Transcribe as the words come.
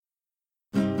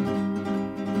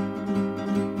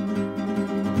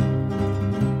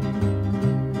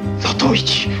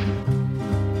Zatoichi.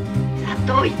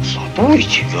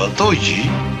 Zatoichi. Zatoichi?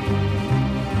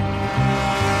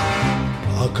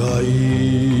 赤い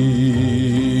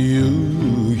夕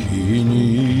日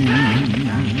に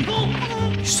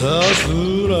ひたす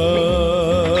ら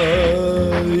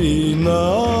いな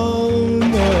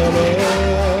がら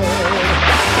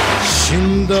死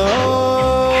んだ奴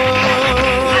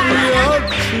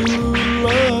ら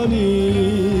に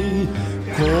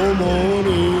こもる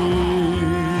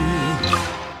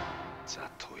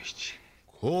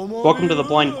Welcome to The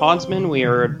Blind Podsman. We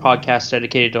are a podcast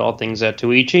dedicated to all things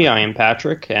Zatoichi. I am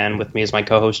Patrick, and with me is my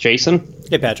co-host Jason.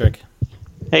 Hey, Patrick.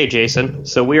 Hey, Jason.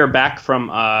 So we are back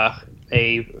from a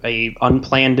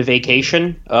unplanned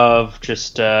vacation of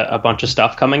just a bunch of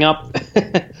stuff coming up.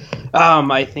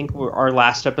 I think our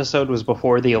last episode was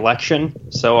before the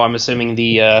election, so I'm assuming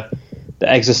the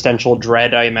existential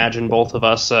dread I imagine both of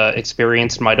us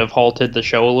experienced might have halted the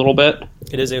show a little bit.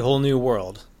 It is a whole new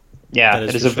world. Yeah,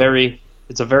 it is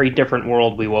It's a very different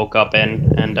world we woke up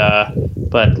in, and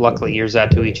but luckily your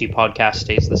Zatoichi podcast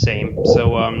stays the same.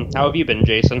 So, how have you been,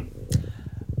 Jason?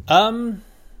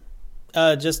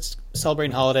 Just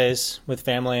celebrating holidays with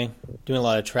family, doing a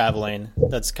lot of traveling.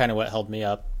 That's kind of what held me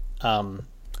up.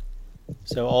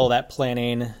 So all that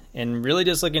planning, and really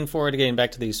just looking forward to getting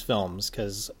back to these films,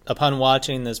 because upon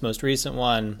watching this most recent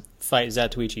one,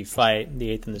 Zatoichi Fight,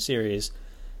 the 8th in the series,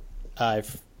 I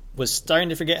was starting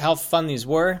to forget how fun these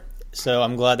were. So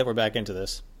I'm glad that we're back into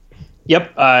this.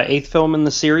 Yep, 8th film in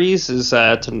the series is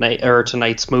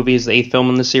tonight's movie is the 8th film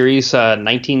in the series.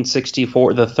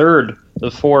 1964, the third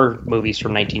of 4 movies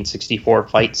from 1964.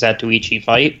 Zatoichi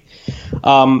Fight.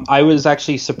 I was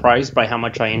actually surprised by how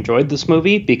much I enjoyed this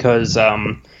movie because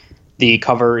the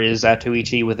cover is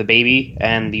Zatoichi with a baby,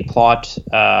 and the plot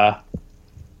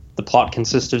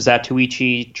consists of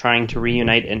Zatoichi trying to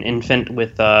reunite an infant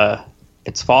with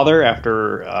its father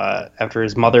after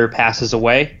his mother passes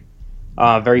away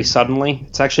very suddenly.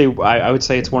 It's actually, I would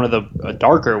say it's one of the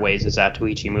darker ways a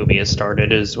Zatoichi movie has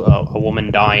started, is a woman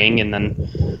dying and then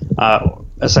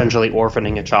essentially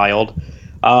orphaning a child.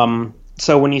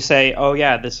 So when you say, oh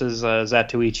yeah, this is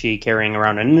Zatoichi carrying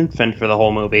around an infant for the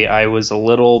whole movie, I was a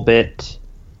little bit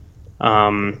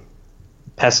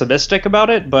pessimistic about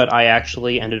it, but I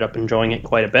actually ended up enjoying it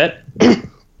quite a bit.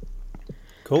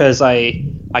 Because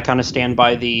I kind of stand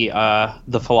by the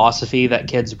philosophy that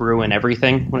kids ruin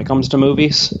everything when it comes to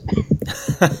movies.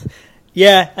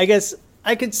 Yeah, I guess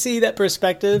I could see that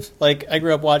perspective. Like, I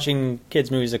grew up watching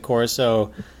kids' movies, of course,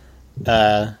 so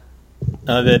I'm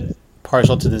a bit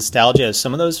partial to the nostalgia of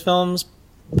some of those films.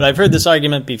 But I've heard this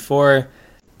argument before,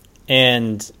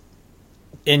 and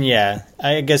yeah,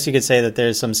 I guess you could say that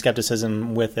there's some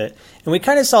skepticism with it. And we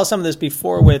kind of saw some of this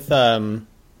before with a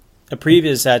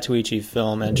previous Zatoichi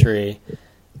film entry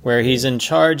where he's in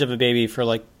charge of a baby for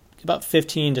like about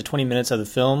 15 to 20 minutes of the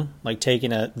film, like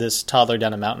taking this toddler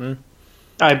down a mountain.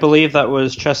 I believe that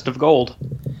was Chest of Gold,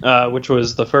 which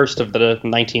was the first of the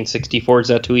 1964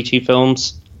 Zatoichi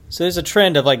films. So there's a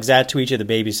trend of like Zatoichi the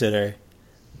babysitter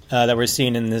that we're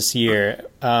seeing in this year.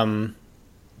 I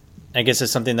guess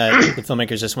it's something that the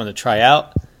filmmakers just want to try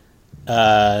out.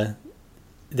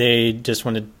 They just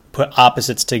want to put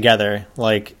opposites together,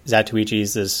 like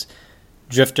Zatoichi's this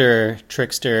drifter,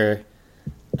 trickster,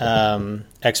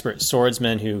 expert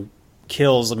swordsman who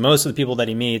kills most of the people that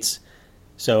he meets.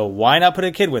 So why not put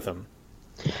a kid with him?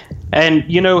 And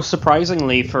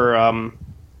surprisingly for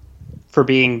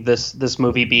being this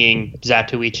movie being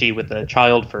Zatoichi with a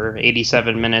child for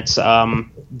 87 minutes,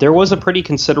 there was a pretty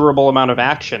considerable amount of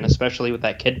action, especially with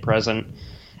that kid present.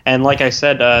 And like I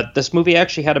said, this movie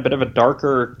actually had a bit of a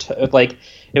darker, it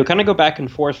would kind of go back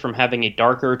and forth from having a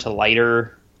darker to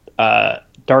lighter,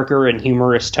 darker and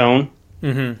humorous tone.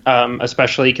 Mm-hmm.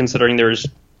 Especially considering there's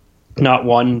not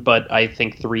one, but I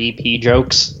think 3 pee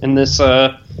jokes in this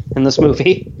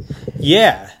movie.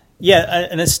 Yeah,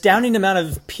 an astounding amount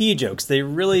of pee jokes. They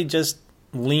really just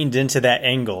leaned into that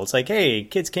angle. It's like, hey,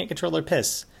 kids can't control their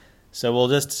piss, so we'll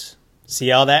just see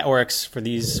how that works for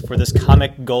this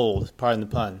comic gold. Pardon the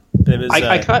pun. But it was,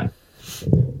 I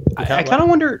kind of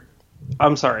wonder.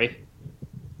 I'm sorry.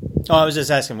 Oh, I was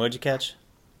just asking. What did you catch?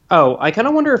 Oh, I kind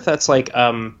of wonder if that's like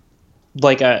in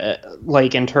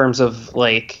terms of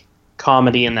like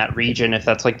comedy in that region, if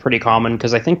that's like pretty common,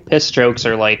 because I think piss jokes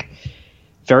are like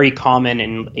very common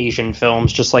in Asian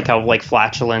films, just like how like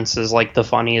flatulence is like the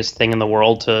funniest thing in the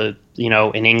world to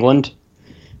in England.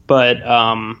 But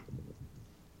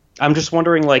I'm just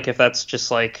wondering, like, if that's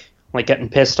just like getting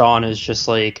pissed on is just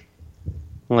like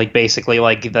basically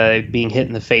like the being hit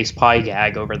in the face pie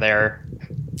gag over there.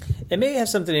 It may have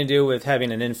something to do with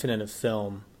having an infant in a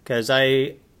film, because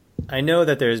I I know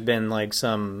that there's been like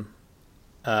some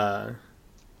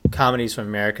comedies from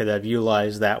America that have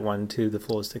utilized that one to the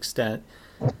fullest extent,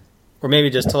 or maybe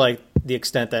just to like the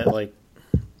extent that like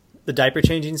the diaper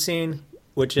changing scene,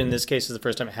 which in this case is the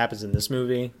first time it happens in this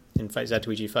movie in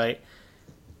Zatoichi Fight.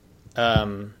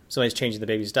 Somebody's changing the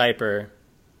baby's diaper,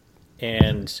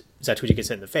 and Zatoichi gets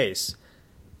hit in the face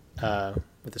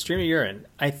with a stream of urine.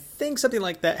 I think something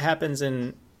like that happens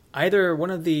in either one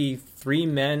of the Three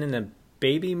Men and a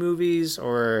Baby movies,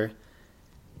 or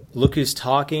Look Who's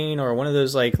Talking, or one of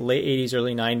those like late 80s,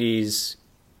 early 90s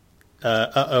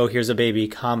here's a baby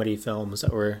comedy films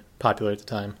that were popular at the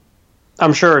time.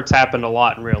 I'm sure it's happened a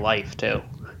lot in real life, too.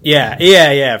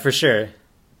 Yeah, for sure.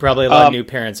 Probably a lot of new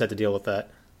parents had to deal with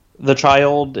that. The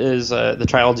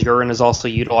child's urine is also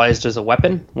utilized as a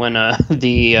weapon when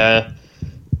the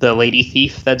lady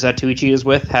thief that Zatoichi is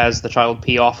with has the child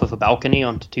pee off of a balcony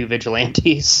onto two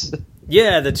vigilantes.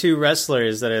 Yeah, the two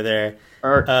wrestlers that are there.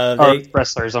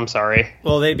 Wrestlers, I'm sorry.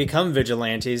 Well, they become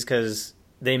vigilantes because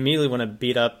they immediately want to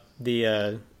beat up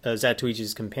the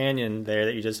Zatoichi's companion there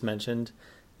that you just mentioned,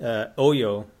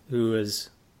 Oyo, who is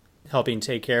helping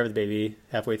take care of the baby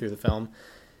halfway through the film.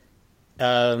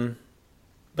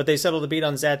 But they settle the beat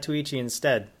on Zatoichi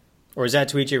instead. Or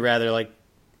Zatoichi, rather,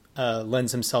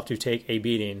 lends himself to take a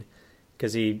beating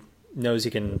because he knows he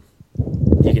can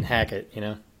hack it, you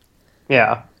know?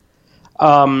 Yeah.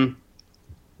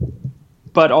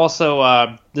 But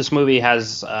also, this movie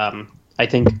has, I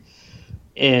think,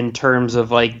 in terms of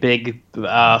like big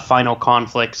final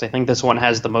conflicts, I think this one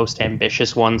has the most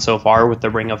ambitious one so far with the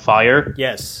Ring of Fire.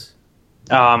 Yes.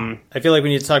 I feel like we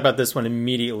need to talk about this one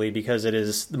immediately because it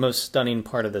is the most stunning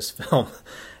part of this film.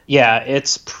 Yeah,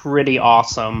 it's pretty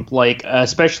awesome. Like,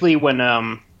 especially when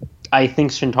I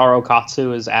think Shintaro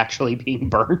Katsu is actually being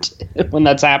burnt when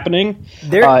that's happening.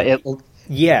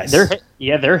 Yes.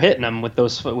 They're hitting them with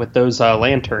those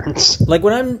lanterns. Like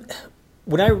when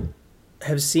I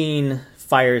have seen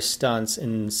fire stunts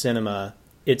in cinema,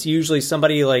 it's usually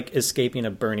somebody like escaping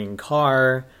a burning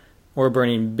car or a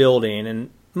burning building, and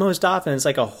most often it's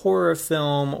like a horror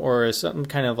film or some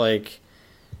kind of like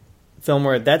film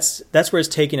where that's where it's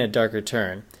taking a darker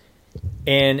turn.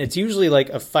 And it's usually like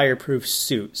a fireproof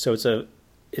suit. So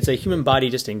it's a human body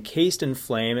just encased in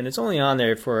flame, and it's only on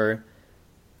there for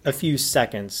a few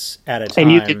seconds at a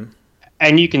time.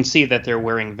 And you can see that they're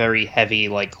wearing very heavy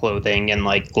like clothing and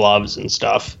like gloves and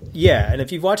stuff. Yeah, and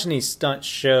if you've watched any stunt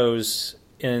shows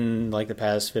in like the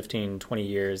past 15, 20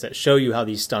 years that show you how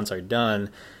these stunts are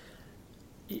done,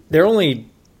 they're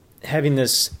only having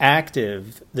this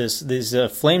active, these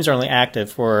flames are only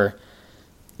active for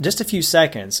just a few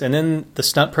seconds, and then the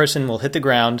stunt person will hit the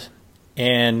ground,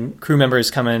 and crew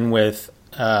members come in with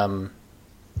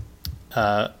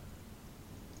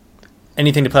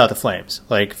anything to put out the flames,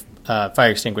 like fire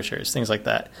extinguishers, things like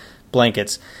that,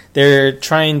 blankets. They're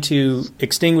trying to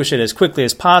extinguish it as quickly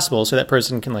as possible so that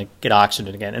person can like get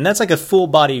oxygen again, and that's like a full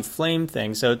body flame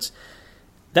thing. So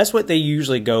that's what they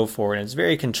usually go for, and it's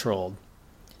very controlled.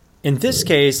 In this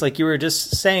case, like you were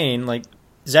just saying, like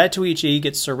Zatoichi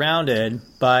gets surrounded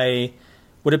by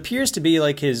what appears to be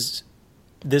like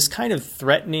this kind of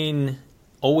threatening,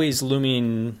 always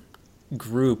looming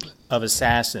group of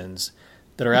assassins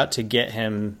that are out to get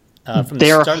him from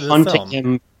the start of the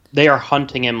film. They are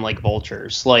hunting him like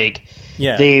vultures. Like,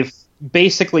 yeah. They've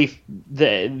basically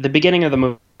the beginning of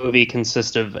the movie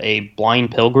consists of a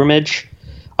blind pilgrimage,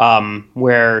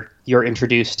 where you're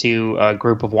introduced to a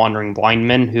group of wandering blind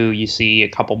men who you see a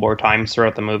couple more times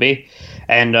throughout the movie,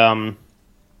 and a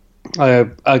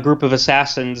group of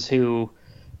assassins who,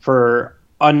 for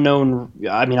unknown,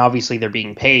 I mean, obviously they're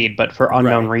being paid, but for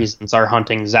unknown reasons are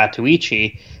hunting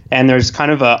Zatoichi. And there's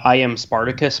kind of a I am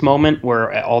Spartacus moment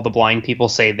where all the blind people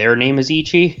say their name is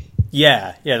Ichi.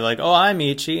 Yeah, like, oh, I'm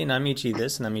Ichi, and I'm Ichi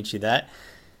this, and I'm Ichi that.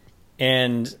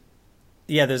 And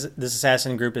yeah, this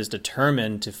assassin group is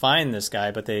determined to find this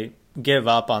guy, but they give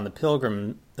up on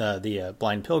the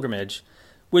blind pilgrimage,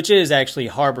 which is actually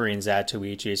harboring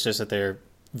Zatoichi. It's just that they're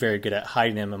very good at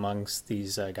hiding him amongst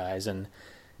these guys, and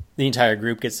the entire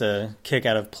group gets a kick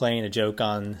out of playing a joke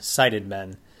on sighted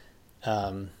men.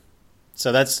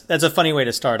 So that's a funny way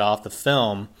to start off the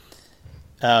film,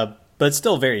 but it's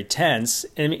still very tense.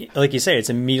 And like you say, it's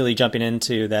immediately jumping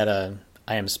into that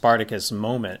I am Spartacus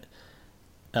moment,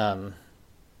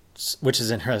 which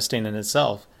is interesting in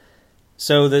itself.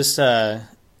 So this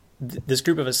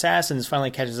group of assassins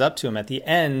finally catches up to him at the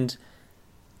end,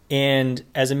 and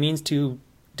as a means to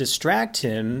distract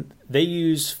him, they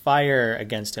use fire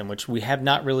against him, which we have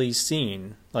not really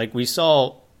seen. Like, we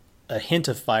saw a hint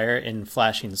of fire in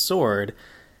Flashing Sword,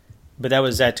 but that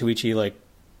was Zatoichi like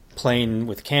playing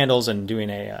with candles and doing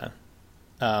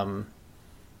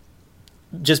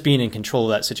just being in control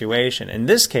of that situation. In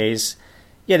this case,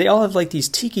 yeah, they all have like these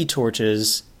tiki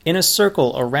torches in a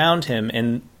circle around him,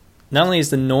 and not only is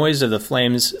the noise of the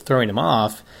flames throwing him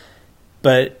off,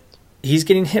 but he's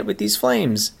getting hit with these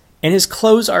flames, and his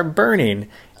clothes are burning,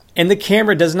 and the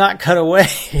camera does not cut away.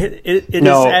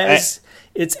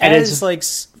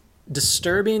 It's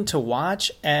disturbing to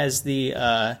watch as the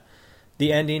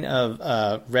ending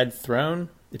of Red Throne,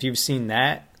 if you've seen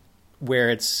that, where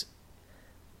it's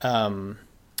I'm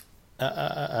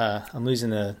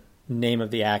losing the name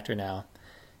of the actor now.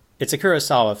 It's a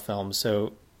Kurosawa film,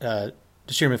 so Toshiro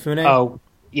Mifune. Oh,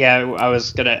 yeah, I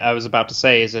was about to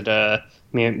say, is it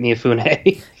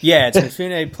Mifune? Yeah, it's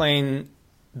Mifune playing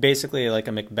basically like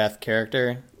a Macbeth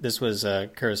character. This was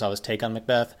Kurosawa's take on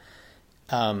Macbeth.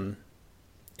 And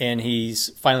he's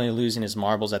finally losing his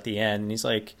marbles at the end, and he's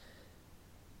like,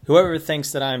 whoever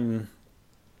thinks that I'm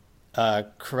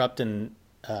corrupt and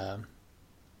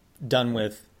done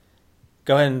with,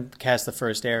 go ahead and cast the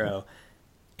first arrow.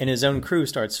 And his own crew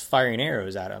starts firing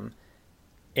arrows at him.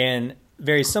 And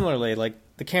very similarly, like,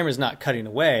 the camera's not cutting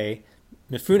away.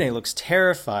 Mifune looks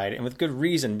terrified, and with good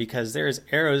reason, because there's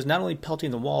arrows not only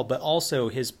pelting the wall, but also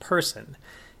his person.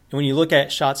 And when you look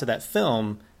at shots of that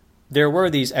film, there were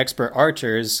these expert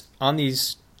archers on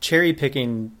these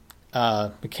cherry-picking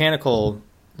mechanical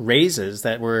raises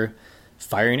that were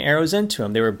firing arrows into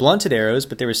him. They were blunted arrows,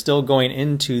 but they were still going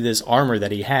into this armor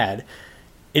that he had.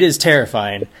 It is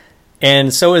terrifying.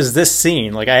 And so is this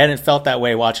scene. Like, I hadn't felt that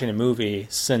way watching a movie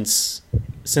since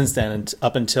then,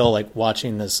 up until like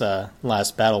watching this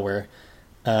last battle where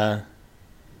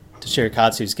Toshiro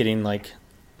Katsu's getting like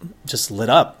just lit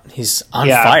up. He's on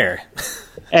fire.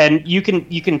 And you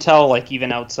can tell, like,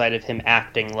 even outside of him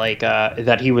acting, like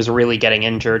that he was really getting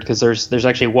injured, because there's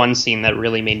actually one scene that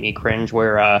really made me cringe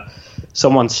where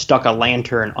someone stuck a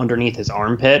lantern underneath his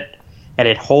armpit, and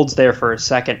it holds there for a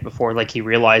second before, like, he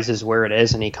realizes where it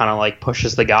is, and he kind of like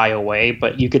pushes the guy away.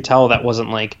 But you could tell that wasn't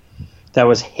like, that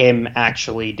was him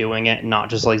actually doing it, not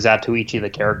just like Zatoichi the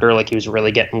character. Like, he was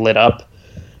really getting lit up.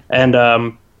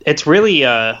 And it's really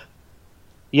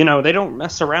they don't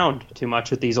mess around too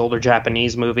much with these older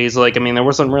Japanese movies. Like, I mean, there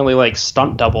wasn't really like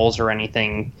stunt doubles or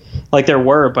anything. Like, there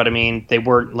were, but I mean, they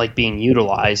weren't like being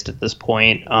utilized at this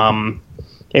point.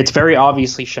 It's very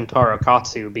obviously Shintaro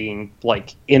Katsu being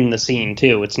like in the scene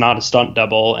too. It's not a stunt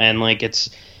double, and like,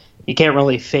 you can't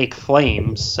really fake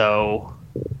flames, so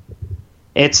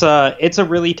it's a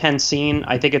really tense scene.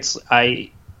 I think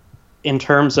in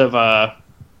terms of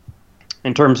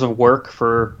work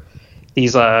for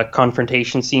these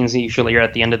confrontation scenes that usually are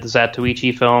at the end of the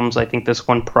Zatoichi films, I think this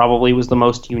one probably was the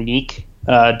most unique.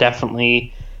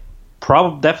 Definitely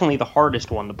the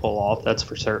hardest one to pull off. That's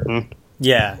for certain.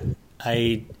 Yeah,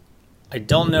 I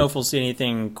don't know if we'll see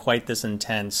anything quite this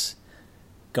intense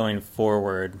going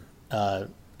forward.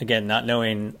 Again, not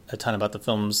knowing a ton about the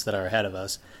films that are ahead of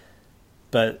us,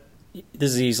 but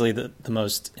this is easily the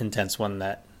most intense one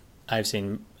that I've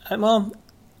seen. Well,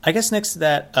 I guess next to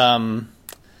that,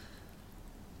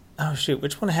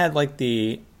 which one had like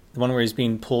the one where he's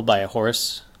being pulled by a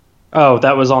horse? Oh,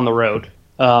 that was On the Road,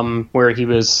 where he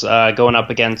was going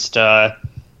up against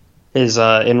his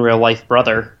in real life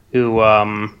brother, who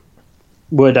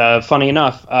would, funny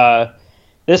enough,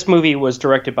 this movie was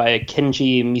directed by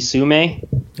Kenji Misume.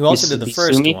 Who also did the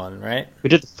first one, right? Who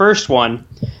did the first one,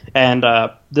 and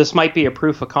this might be a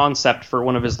proof of concept for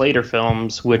one of his later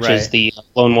films, which is the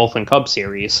Lone Wolf and Cub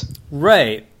series.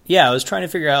 Right. Yeah, I was trying to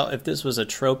figure out if this was a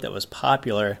trope that was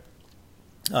popular.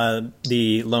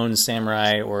 The lone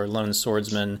samurai or lone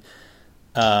swordsman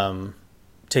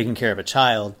taking care of a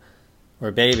child or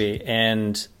a baby,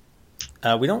 and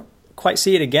we don't quite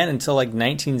see it again until like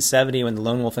 1970 when the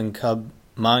Lone Wolf and Cub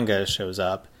manga shows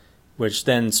up, which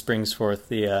then springs forth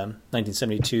the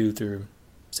 1972 through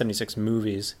 76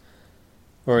 movies,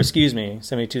 or excuse me,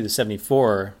 72 to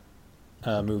 74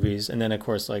 movies, and then of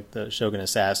course like the Shogun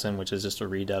Assassin, which is just a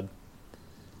redub.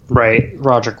 Right,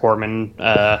 Roger Corman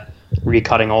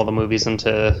recutting all the movies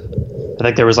into, I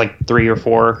think there was like 3 or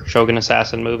 4 Shogun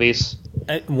Assassin movies.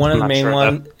 One of the main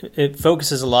ones, it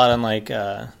focuses a lot on like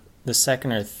the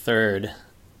second or third.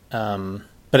 But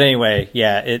anyway,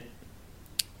 yeah,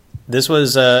 this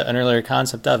was an earlier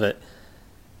concept of it.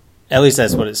 At least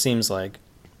that's what it seems like.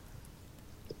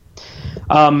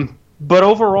 But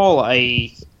overall,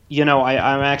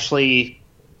 I'm actually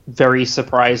very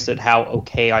surprised at how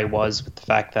okay I was with the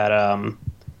fact that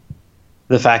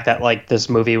like this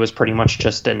movie was pretty much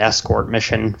just an escort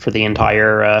mission for the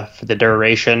entire for the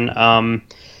duration.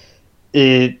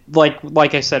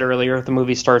 like I said earlier, the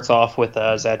movie starts off with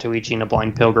Zatoichi in a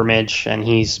blind pilgrimage, and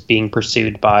he's being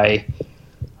pursued by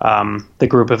the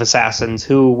group of assassins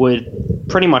who would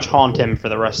pretty much haunt him for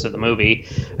the rest of the movie.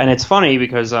 And it's funny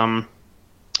because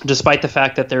despite the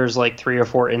fact that there's like 3 or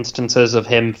 4 instances of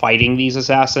him fighting these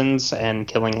assassins and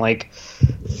killing like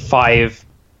 5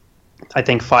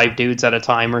 dudes at a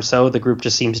time or so, the group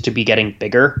just seems to be getting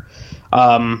bigger.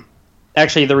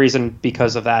 Actually, the reason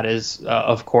because of that is,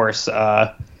 of course,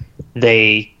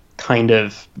 they kind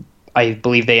of, I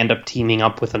believe they end up teaming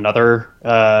up with another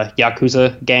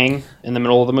Yakuza gang in the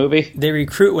middle of the movie. They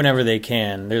recruit whenever they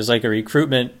can. There's like a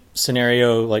recruitment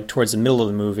scenario like towards the middle of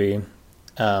the movie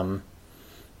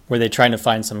where they're trying to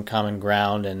find some common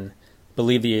ground, and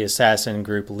believe the assassin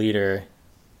group leader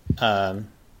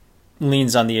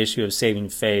leans on the issue of saving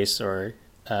face or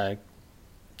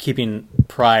keeping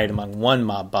pride among one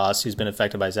mob boss who's been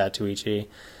affected by Zatoichi. And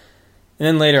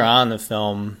then later on in the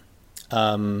film,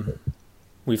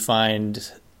 we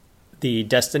find the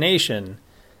destination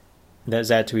that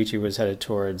Zatoichi was headed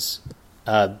towards.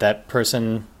 That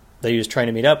person that he was trying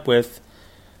to meet up with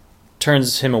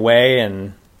turns him away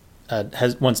and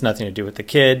wants nothing to do with the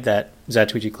kid that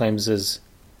Zatoichi claims is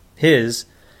his.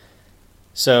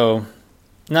 So,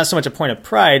 not so much a point of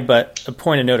pride, but a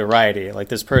point of notoriety. Like,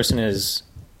 this person is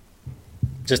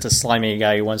just a slimy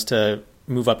guy who wants to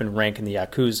move up in rank in the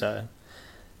Yakuza.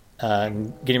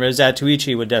 Getting rid of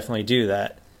Zatoichi would definitely do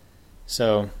that.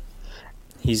 So,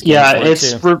 he's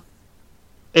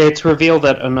it's revealed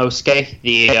that Onosuke,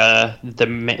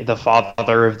 the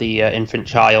father of the infant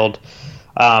child,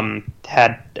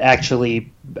 had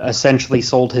actually essentially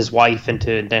sold his wife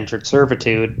into indentured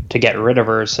servitude to get rid of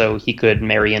her so he could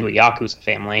marry into a Yakuza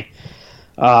family.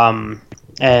 And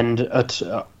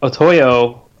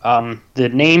Otoyo, the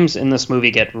names in this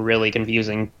movie get really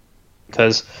confusing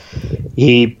because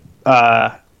he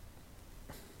they're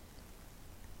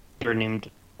named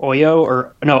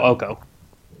Oko.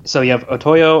 So you have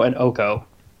Otoyo and Oko,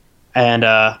 and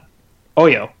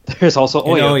Oyo. There's also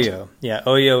Oyo. And Oyo, yeah,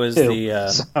 Oyo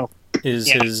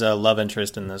is his love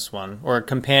interest in this one, or a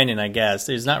companion, I guess.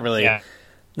 There's not really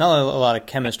not a lot of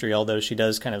chemistry, although she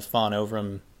does kind of fawn over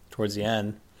him towards the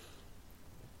end.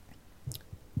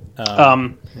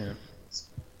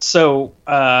 So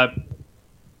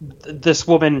this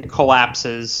woman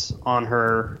collapses on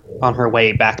her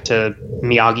way back to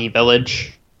Miyagi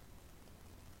Village.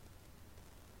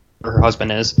 Her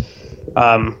husband is.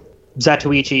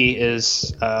 Zatoichi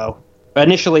is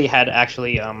initially had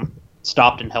actually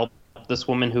stopped and helped this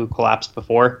woman who collapsed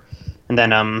before, and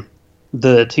then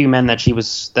the 2 men that she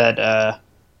was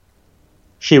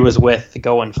with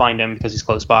go and find him because he's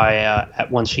close by.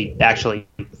 Once she actually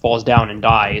falls down and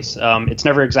dies, it's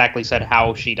never exactly said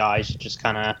how she dies. She just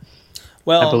kind of,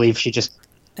 I believe she just.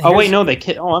 Oh wait, no, they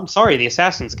killed. Oh, I'm sorry, the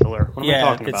assassins kill her. What am I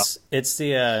talking about? It's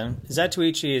the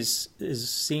Zatoichi is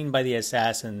seen by the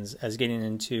assassins as getting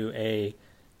into I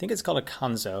think it's called a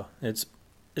kanzo. It's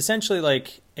essentially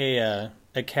like a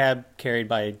cab carried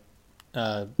by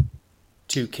 2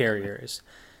 carriers,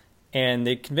 and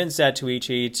they convince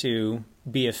Zatoichi to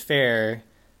be a fare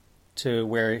to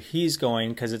where he's going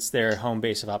because it's their home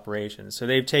base of operations. So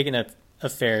they've taken a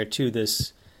fare to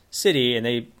this city, and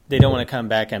they don't want to come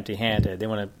back empty-handed. They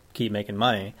want to keep making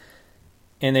money.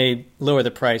 And they lower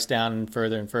the price down and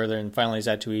further, and finally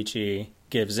Zatoichi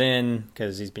gives in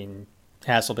because he's being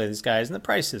hassled by these guys, and the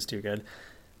price is too good.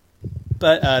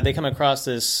 But they come across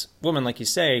this woman, like you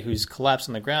say, who's collapsed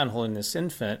on the ground holding this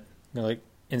infant. And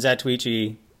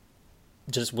Zatoichi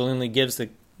just willingly gives the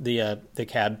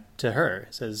cab to her.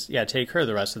 Says, yeah, take her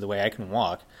the rest of the way. I can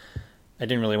walk. I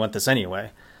didn't really want this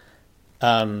anyway.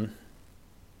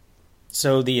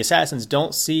 So the assassins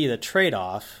don't see the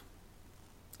trade-off,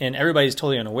 and everybody's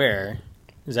totally unaware.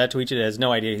 Zatoichi has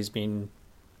no idea he's being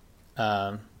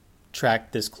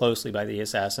tracked this closely by the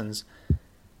assassins.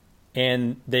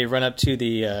 And they run up to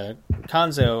the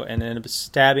Kanzo and end up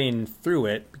stabbing through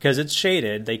it because it's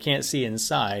shaded. They can't see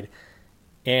inside.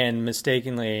 And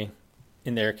mistakenly,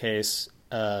 in their case,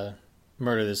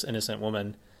 murder this innocent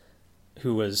woman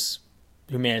who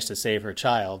managed to save her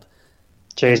child.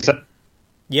 Jason?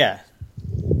 Yeah.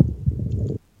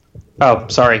 Oh,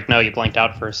 sorry. No, you blanked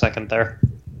out for a second there.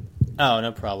 Oh,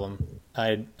 no problem.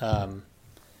 I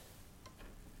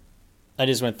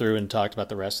just went through and talked about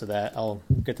the rest of that. I'll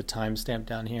get the timestamp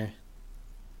down here.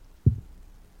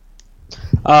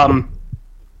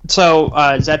 So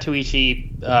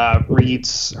Zatoichi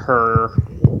reads her.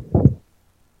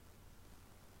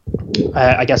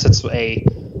 I guess it's a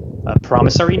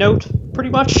promissory note, pretty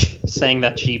much, saying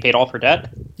that she paid all her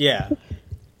debt. Yeah.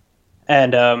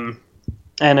 And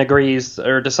and agrees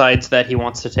or decides that he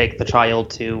wants to take the child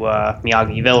to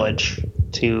Miyagi Village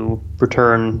to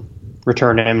return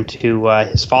him to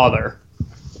his father.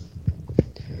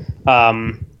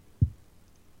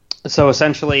 So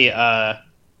essentially,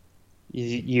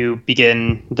 you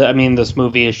begin. This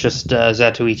movie is just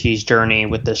Zatoichi's journey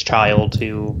with this child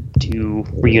to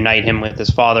reunite him with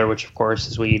his father, which, of course,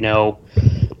 as we know,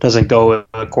 doesn't go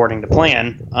according to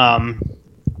plan.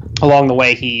 Along the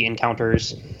way, he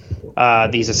encounters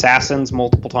these assassins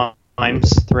multiple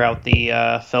times throughout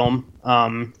the film.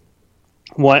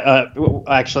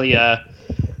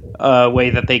 A way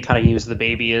that they kind of use the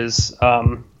baby is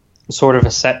sort of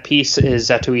a set piece. Is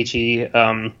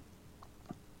Zatoichi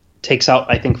takes out,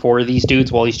 I think, 4 of these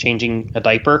dudes while he's changing a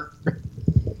diaper.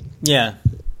 Yeah.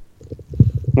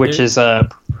 Which is oh,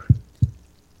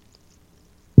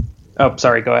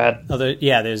 sorry, go ahead.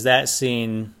 There's that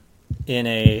scene in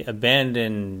a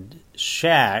abandoned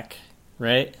shack,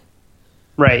 right?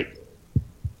 Right.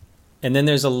 And then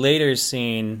there's a later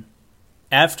scene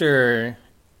after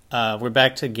we're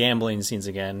back to gambling scenes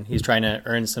again. He's trying to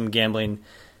earn some gambling.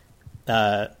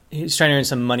 He's trying to earn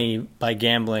some money by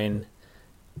gambling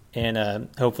and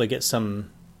hopefully get some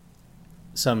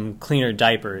cleaner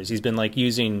diapers. He's been like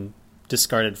using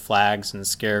discarded flags and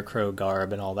scarecrow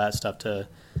garb and all that stuff to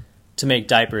make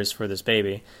diapers for this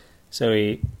baby. So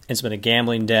he ends up in a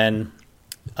gambling den.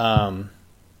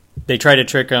 They try to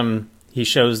trick him. He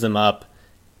shows them up.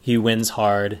 He wins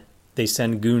hard. They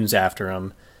send goons after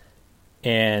him.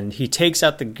 And he takes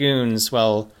out the goons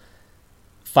while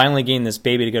finally getting this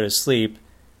baby to go to sleep.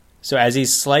 So as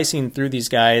he's slicing through these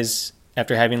guys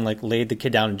after having like laid the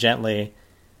kid down gently,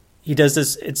 he does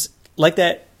this. It's like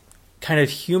that kind of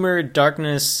humor,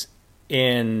 darkness,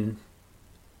 and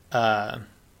a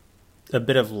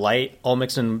bit of light all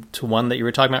mixed into one that you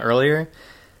were talking about earlier.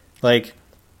 Like,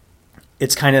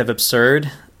 it's kind of absurd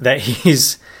that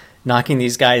he's knocking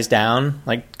these guys down,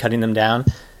 like cutting them down.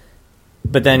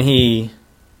 But then he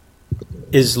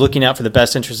is looking out for the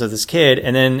best interest of this kid.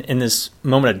 And then in this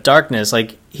moment of darkness,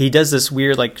 like, he does this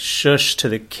weird, like, shush to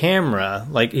the camera.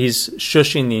 Like, he's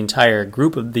shushing the entire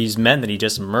group of these men that he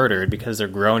just murdered because they're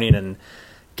groaning and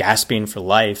gasping for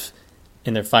life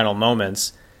in their final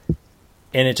moments.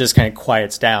 And it just kind of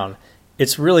quiets down.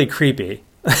 It's really creepy,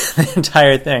 the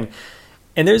entire thing.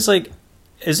 And there's, like,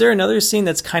 is there another scene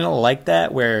that's kind of like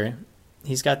that where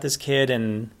he's got this kid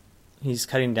and he's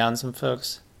cutting down some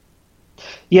folks?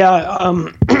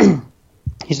 Yeah,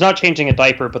 he's not changing a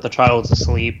diaper, but the child's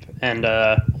asleep, and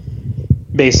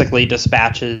basically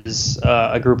dispatches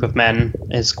a group of men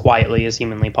as quietly as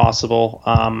humanly possible.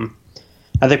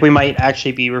 I think we might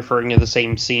actually be referring to the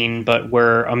same scene, but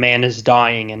where a man is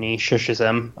dying and he shushes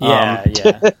him. Yeah.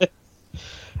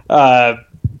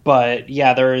 But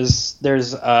yeah,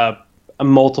 there's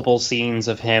multiple scenes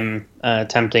of him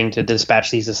attempting to dispatch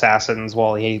these assassins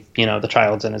while the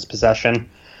child's in his possession.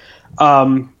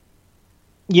 I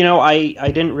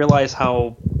didn't realize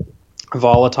how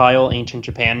volatile ancient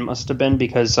Japan must have been,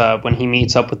 because when he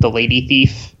meets up with the lady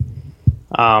thief,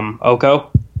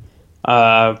 Oko,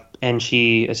 and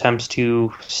she attempts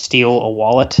to steal a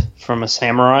wallet from a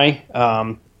samurai,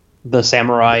 the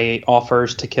samurai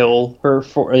offers to kill her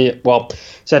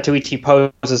Zatoichi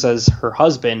poses as her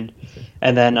husband,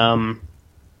 and then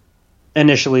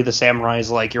initially the samurai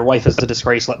is like, your wife is a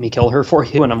disgrace, let me kill her for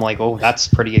you, and I'm like, oh, that's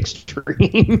pretty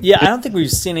extreme. Yeah, I don't think we've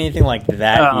seen anything like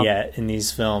that yet in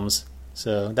these films,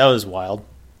 so that was wild.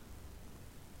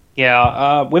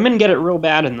 Yeah, women get it real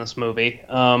bad in this movie.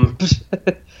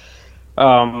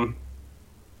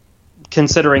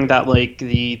 Considering that, like,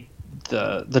 the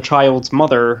child's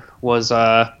mother was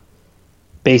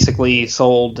basically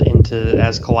sold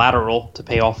as collateral to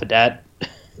pay off a debt,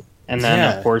 and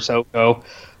then of course Oko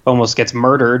almost gets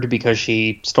murdered because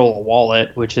she stole a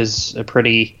wallet, which is a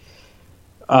pretty,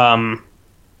 is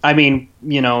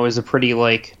a pretty,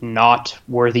 like, not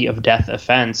worthy of death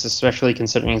offense, especially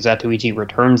considering Zatoichi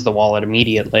returns the wallet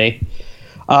immediately.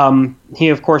 He,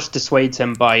 of course, dissuades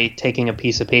him by taking a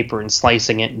piece of paper and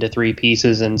slicing it into 3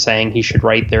 pieces and saying he should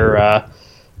write their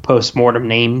post-mortem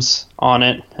names on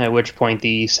it, at which point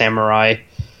the samurai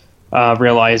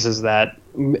realizes that,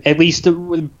 at least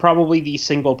probably the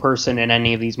single person in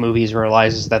any of these movies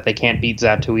realizes that they can't beat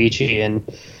Zatoichi, and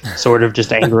sort of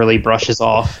just angrily brushes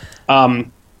off.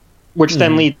 Which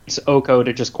then leads Oko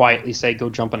to just quietly say, go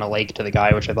jump in a lake, to the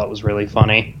guy, which I thought was really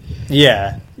funny.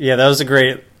 Yeah, that was a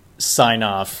great sign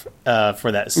off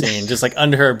for that scene. Just like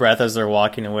under her breath as they're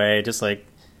walking away, just like,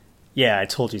 yeah, I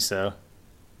told you so.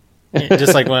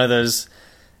 Just like one of those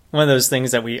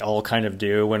things that we all kind of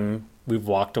do when we've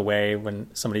walked away, when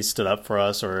somebody stood up for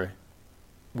us or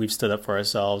we've stood up for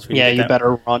ourselves. Yeah, you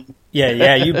better run.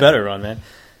 Yeah, you better run, man.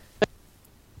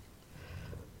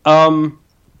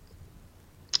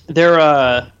 There's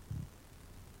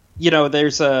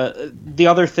the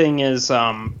other thing is,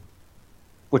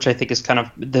 which I think is kind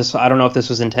of this. I don't know if this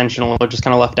was intentional or just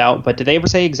kind of left out, but did they ever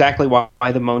say exactly why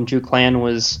the Monju clan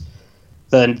was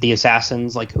the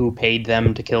assassins? Like, who paid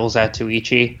them to kill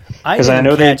Zatoichi? I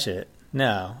didn't catch it.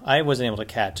 No, I wasn't able to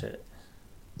catch it.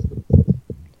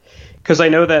 Because I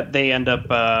know that they end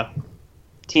up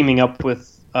teaming up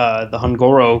with the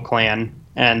Hungoro clan,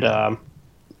 and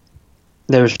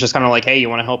they was just kind of like, hey, you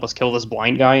want to help us kill this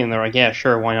blind guy? And they're like, yeah,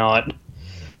 sure, why not?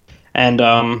 And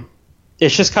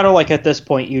it's just kind of like at this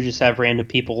point you just have random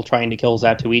people trying to kill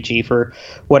Zatoichi for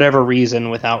whatever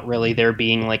reason without really there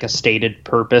being like a stated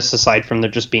purpose aside from they're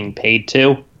just being paid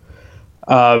to.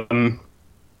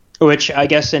 Which I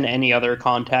guess in any other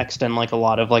context and like a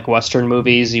lot of like Western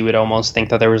movies, you would almost think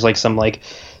that there was like some like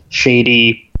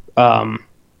shady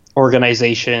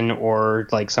organization or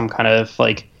like some kind of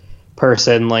like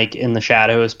person like in the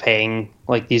shadows paying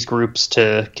like these groups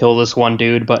to kill this one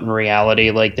dude, but in reality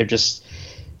like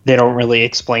they don't really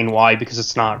explain why because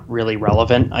it's not really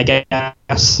relevant, I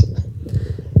guess.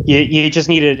 You just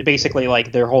needed basically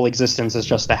like their whole existence is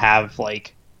just to have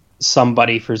like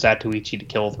somebody for Zatoichi to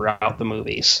kill throughout the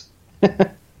movies.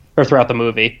 Or throughout the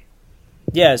movie.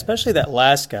 Yeah, especially that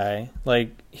last guy.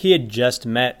 Like, he had just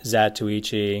met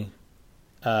Zatoichi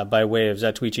by way of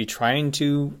Zatoichi trying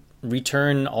to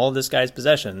return all of this guy's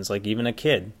possessions, like even a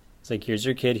kid. It's like, here's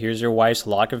your kid, here's your wife's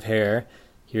lock of hair,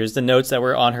 here's the notes that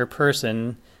were on her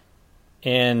person,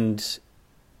 and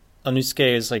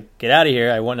Onusuke is like, get out of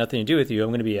here, I want nothing to do with you, I'm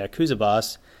going to be a Yakuza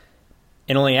boss.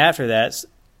 And only after that,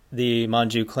 the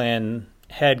Monju clan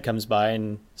head comes by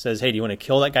and says, hey, do you want to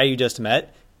kill that guy you just met?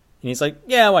 And he's like,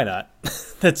 yeah, why not?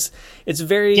 It's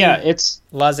very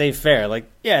laissez-faire.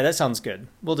 Like, yeah, that sounds good.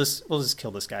 We'll just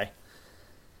kill this guy.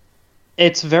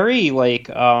 It's very like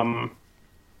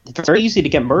it's very easy to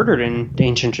get murdered in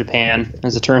ancient Japan,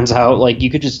 as it turns out. Like, you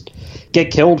could just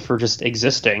get killed for just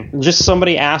existing. Just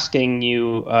somebody asking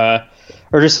you or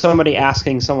just somebody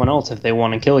asking someone else if they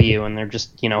want to kill you, and they're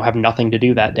just, have nothing to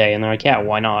do that day, and they're like, yeah,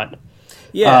 why not?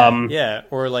 Yeah, yeah.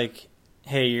 Or like,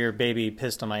 hey, your baby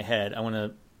pissed on my head. I want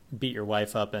to beat your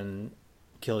wife up and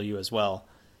kill you as well.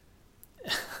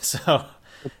 So,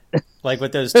 like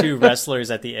with those two wrestlers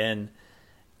at the end.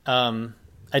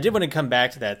 I did want to come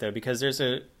back to that though, because there's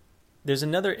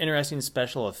another interesting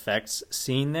special effects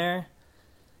scene there.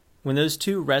 When those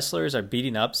two wrestlers are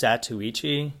beating up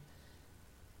Zatoichi,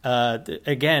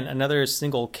 again, another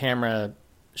single camera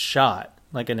shot,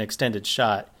 like an extended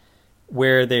shot,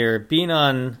 where they're being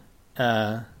on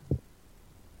Shintaro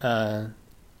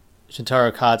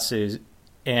Katsu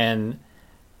and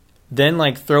then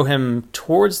like throw him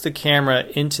towards the camera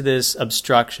into this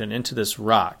obstruction, into this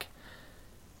rock.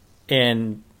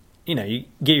 And, you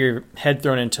get your head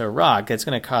thrown into a rock, that's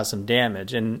going to cause some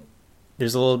damage. And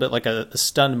there's a little bit like a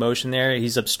stunned motion there.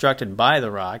 He's obstructed by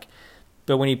the rock.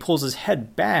 But when he pulls his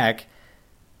head back,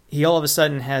 he all of a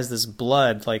sudden has this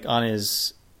blood like on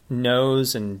his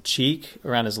nose and cheek,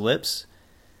 around his lips.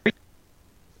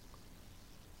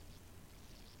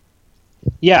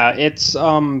 Yeah,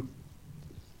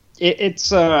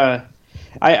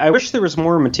 I wish there was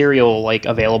more material like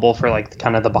available for like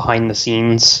kind of the behind the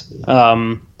scenes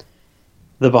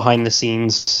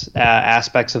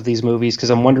aspects of these movies, because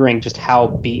I'm wondering just how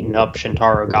beaten up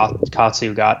Shintaro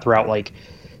Katsu got throughout like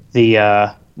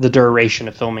the duration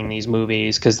of filming these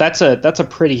movies, because that's a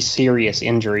pretty serious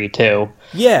injury too.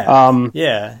 Yeah,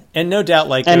 yeah, and no doubt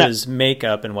like there was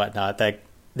makeup and whatnot that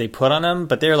they put on him,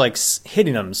 but they're like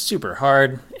hitting him super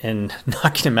hard and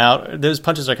knocking him out. Those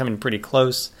punches are coming pretty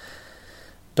close.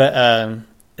 But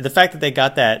the fact that they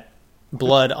got that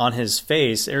blood on his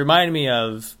face, it reminded me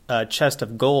of Chest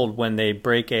of Gold when they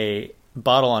break a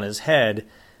bottle on his head,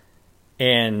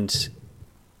 and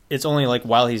it's only like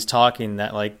while he's talking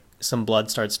that like some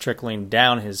blood starts trickling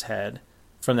down his head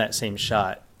from that same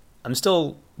shot. I'm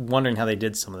still wondering how they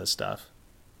did some of this stuff.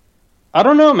 I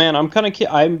don't know, man.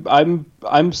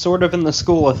 I'm sort of in the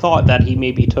school of thought that he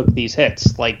maybe took these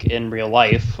hits like in real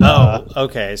life. Oh,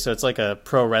 okay. So it's like a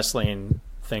pro wrestling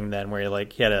thing then, where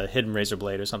he had a hidden razor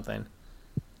blade or something.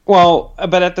 Well,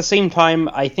 but at the same time,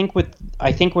 I think with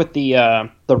the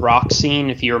rock scene,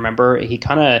 if you remember,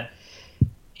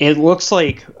 it looks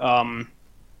like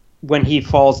when he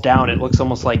falls down, it looks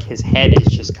almost like his head is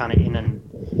just kind of in an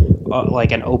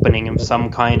opening of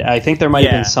some kind. I think there might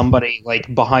have been somebody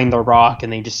like behind the rock,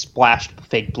 and they just splashed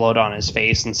fake blood on his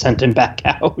face and sent him back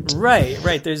out.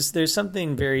 Right. There's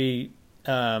something very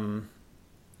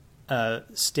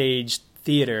staged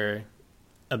theater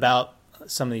about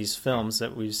some of these films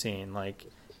that we've seen. Like,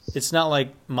 it's not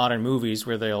like modern movies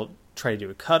where they'll try to do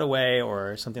a cutaway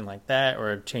or something like that,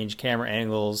 or change camera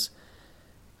angles.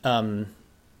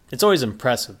 It's always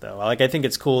impressive, though. Like, I think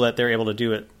it's cool that they're able to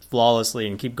do it flawlessly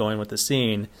and keep going with the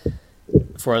scene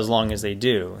for as long as they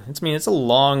do. It's a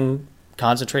long,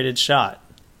 concentrated shot.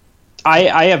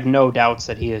 I have no doubts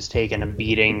that he has taken a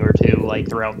beating or two, like,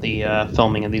 throughout the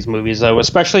filming of these movies, though.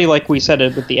 Especially, like we said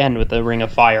at the end with the Ring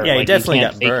of Fire. Yeah, like, he definitely you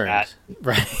can't got fake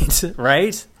burned. that.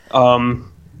 Right?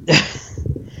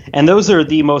 And those are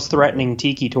the most threatening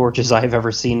tiki torches I've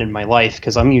ever seen in my life,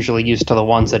 because I'm usually used to the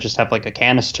ones that just have, like, a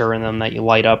canister in them that you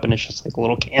light up, and it's just, like, a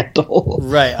little candle.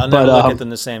 Right, I'll never look at them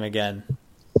the same again.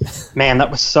 Man,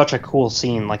 that was such a cool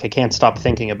scene. Like, I can't stop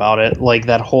thinking about it. Like,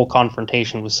 that whole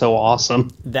confrontation was so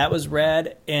awesome. That was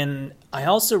rad, and I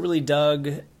also really dug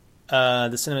the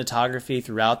cinematography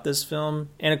throughout this film,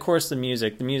 and of course the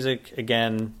music. The music,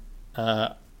 again,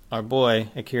 our boy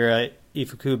Akira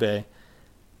Ifukube,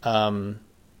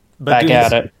 Back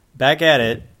at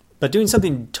it, but doing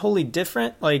something totally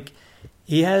different. Like,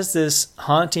 he has this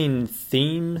haunting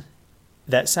theme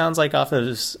that sounds like off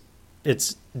of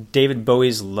it's David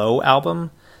Bowie's Low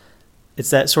album. It's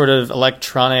that sort of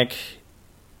electronic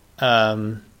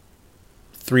three-tone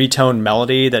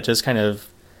melody that just kind of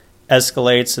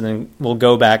escalates and then will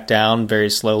go back down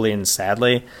very slowly and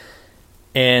sadly.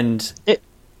 And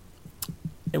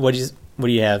what do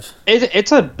you have?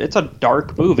 It's a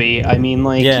dark movie. I mean,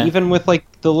 like, even with, like,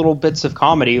 the little bits of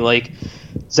comedy, like,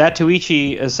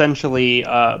 Zatoichi essentially,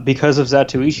 because of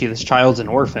Zatoichi, this child's an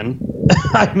orphan.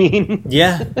 I mean,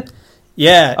 yeah,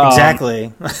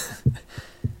 exactly.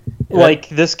 Like,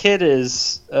 this kid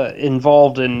is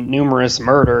involved in numerous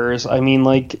murders. I mean,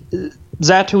 like,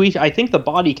 Zatoichi, I think the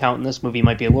body count in this movie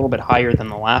might be a little bit higher than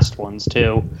the last ones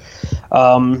too.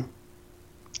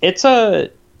 It's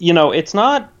not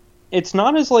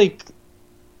as, like,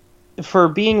 for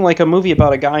being, like, a movie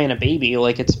about a guy and a baby,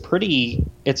 like, it's a pretty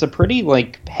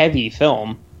like, heavy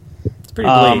film. It's pretty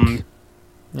bleak.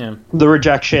 Yeah. The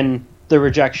rejection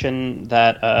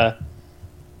that,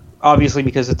 obviously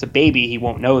because it's a baby, he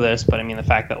won't know this, but I mean, the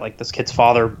fact that, like, this kid's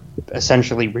father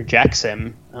essentially rejects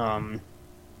him, and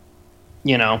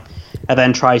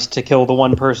then tries to kill the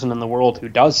one person in the world who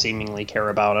does seemingly care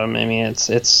about him. I mean,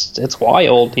 it's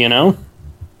wild,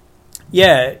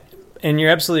 Yeah, and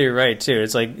you're absolutely right too.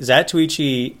 It's like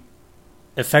Zatoichi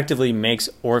effectively makes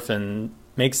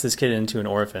this kid into an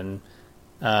orphan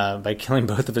by killing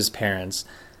both of his parents.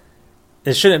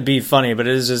 It shouldn't be funny, but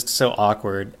it is just so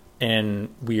awkward and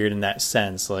weird in that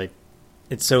sense. Like,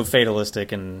 it's so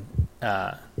fatalistic and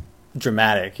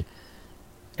dramatic.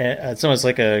 It's almost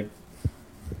like I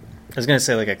was going to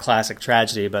say like a classic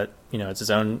tragedy, but it's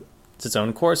its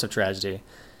own course of tragedy.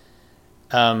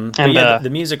 The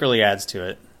music really adds to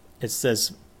it. It's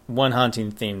this one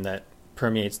haunting theme that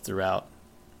permeates throughout.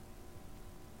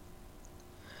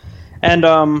 And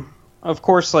of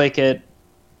course, like, it,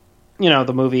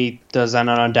 the movie does end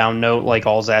on a down note, like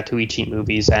all Zatoichi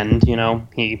movies end.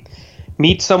 He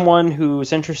meets someone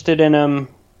who's interested in him,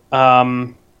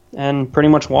 and pretty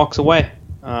much walks away.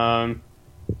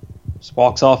 Just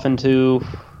walks off into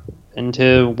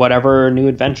whatever new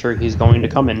adventure he's going to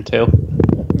come into.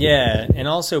 Yeah, and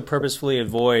also purposefully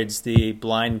avoids the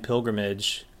blind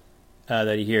pilgrimage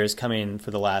that he hears coming for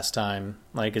the last time.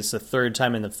 Like, it's the third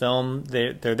time in the film.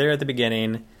 They're there at the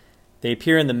beginning. They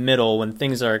appear in the middle when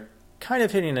things are kind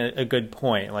of hitting a good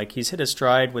point. Like, he's hit a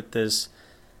stride with this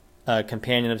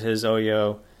companion of his,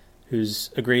 Oyo,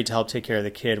 who's agreed to help take care of the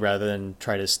kid rather than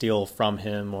try to steal from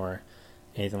him or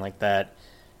anything like that.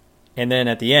 And then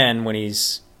at the end, when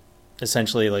he's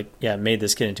essentially, made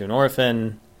this kid into an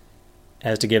orphan,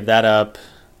 has to give that up,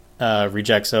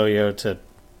 rejects Oyo to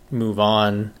move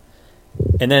on,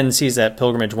 and then sees that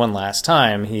pilgrimage one last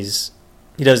time. He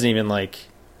doesn't even,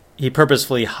 he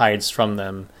purposefully hides from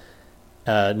them,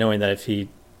 knowing that if he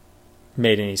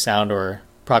made any sound or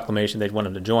proclamation, they'd want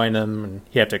him to join them, and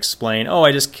he'd have to explain,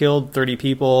 I just killed 30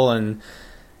 people, and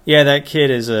that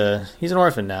kid he's an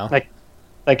orphan now.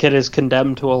 That kid is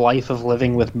condemned to a life of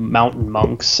living with mountain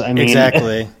monks. I mean,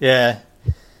 exactly. Yeah.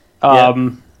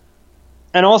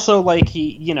 And also,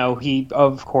 he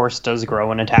of course does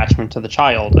grow an attachment to the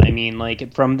child. I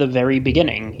mean, from the very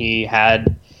beginning, he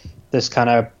had this kind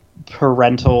of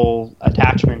parental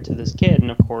attachment to this kid.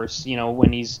 And of course,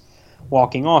 when he's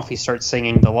walking off, he starts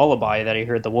singing the lullaby that he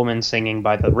heard the woman singing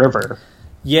by the river.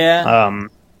 Yeah.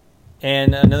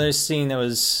 And another scene that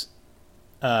was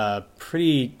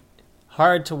pretty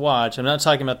hard to watch. I'm not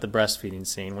talking about the breastfeeding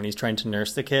scene when he's trying to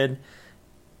nurse the kid.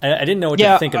 I didn't know what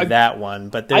to think of that one,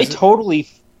 but I totally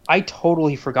I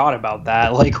totally forgot about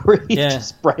that. Like, where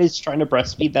he's trying to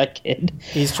breastfeed that kid.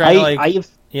 He's trying to, like...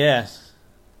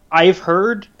 I've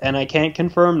heard, and I can't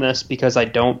confirm this because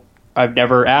I've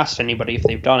never asked anybody if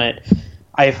they've done it.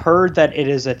 I've heard that it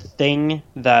is a thing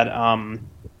that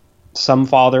some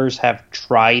fathers have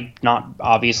tried, not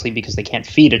obviously because they can't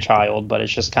feed a child, but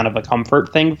it's just kind of a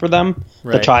comfort thing for them.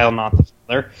 Right. The child, not the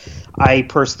father. I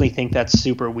personally think that's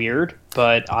super weird,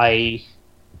 but I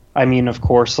mean, of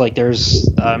course, like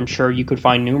I'm sure you could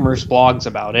find numerous blogs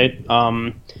about it.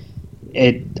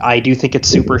 I do think it's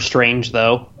super strange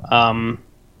though.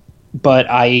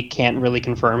 But I can't really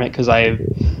confirm it because I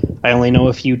only know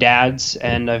a few dads,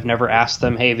 and I've never asked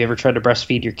them, hey, have you ever tried to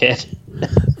breastfeed your kid?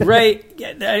 Right.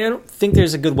 I don't think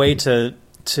there's a good way to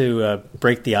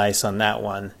break the ice on that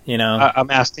one, you know?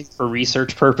 I'm asking for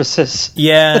research purposes.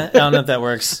 Yeah, I don't know if that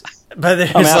works.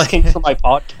 But I'm asking for my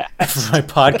podcast. For my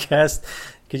podcast.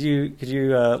 Could you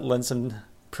lend some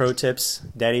pro tips,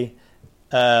 Daddy?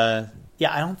 Yeah,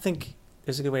 I don't think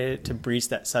there's a good way to breach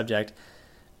that subject.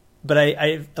 But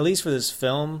I at least for this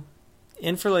film,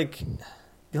 and for like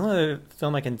the only other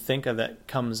film I can think of that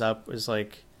comes up is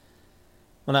like,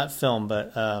 well, not film,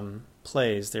 but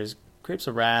plays. There's Grapes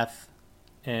of Wrath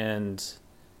and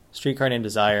Streetcar Named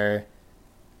Desire,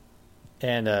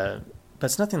 and but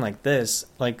it's nothing like this.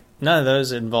 Like none of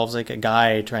those involves like a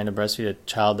guy trying to breastfeed a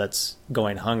child that's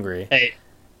going hungry. Hey,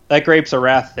 that Grapes of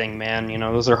Wrath thing, man. You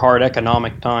know, those are hard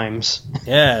economic times.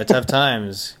 Yeah, tough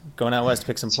times. Going out west to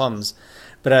pick some plums.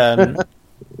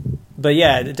 But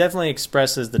yeah, it definitely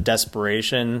expresses the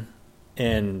desperation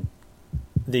and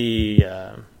the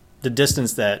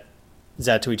distance that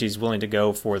Zatoichi is willing to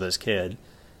go for this kid,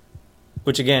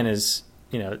 which again is,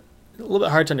 you know, a little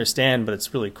bit hard to understand, but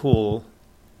it's really cool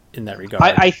in that regard.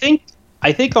 I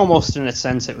think almost in a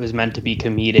sense it was meant to be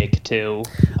comedic too.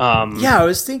 Yeah, I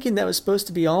was thinking that was supposed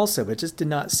to be also, but it just did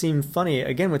not seem funny.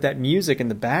 Again, with that music in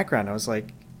the background, I was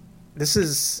like,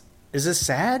 is this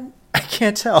sad? I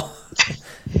can't tell.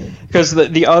 Because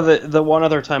the one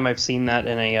other time I've seen that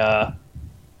in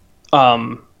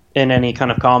any kind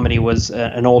of comedy was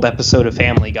an old episode of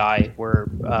Family Guy where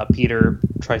Peter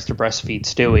tries to breastfeed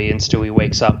Stewie, and Stewie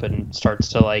wakes up and starts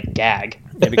to like gag.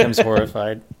 He becomes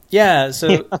horrified. Yeah,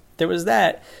 so there was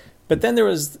that, but then there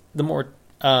was the more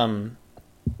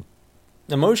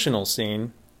emotional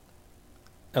scene.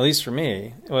 At least for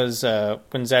me, it was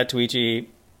when Zatoichi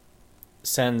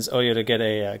sends Oyo to get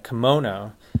a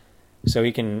kimono so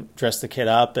he can dress the kid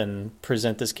up and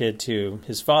present this kid to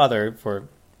his father,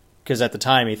 because at the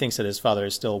time he thinks that his father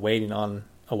is still waiting on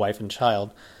a wife and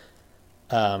child.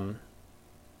 And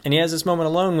he has this moment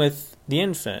alone with the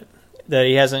infant that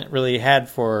he hasn't really had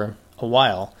for a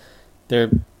while.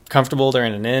 They're comfortable, they're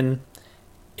in an inn,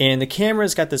 and the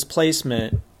camera's got this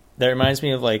placement that reminds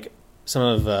me of like some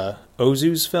of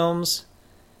Ozu's films,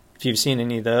 if you've seen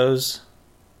any of those.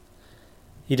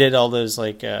 He did all those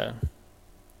like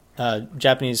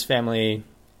Japanese family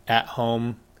at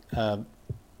home,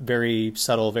 very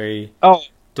subtle, very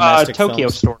domestic Tokyo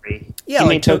films. Story. Yeah, he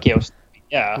made Tokyo Story.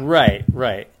 Yeah,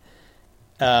 right.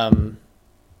 And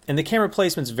the camera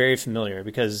placement's very familiar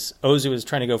because Ozu was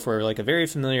trying to go for like a very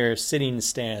familiar sitting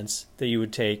stance that you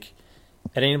would take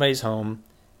at anybody's home,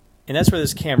 and that's where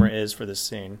this camera is for this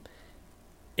scene.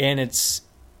 And it's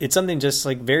something just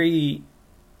like very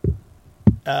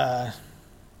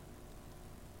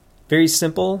very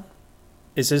simple.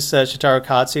 It's just Shitaro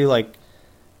Katsu like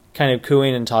kind of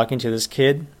cooing and talking to this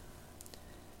kid,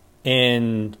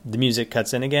 and the music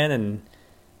cuts in again, and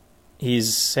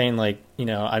he's saying like, you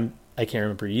know, I can't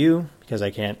remember you because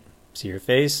I can't see your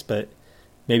face, but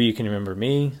maybe you can remember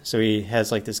me. So he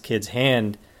has like this kid's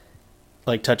hand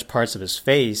like touch parts of his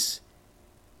face,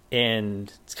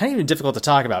 and it's kind of even difficult to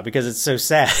talk about because it's so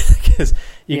sad because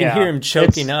you can hear him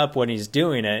choking up when he's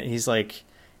doing it. He's like,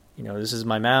 you know, this is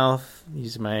my mouth,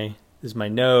 this is my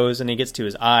nose, and he gets to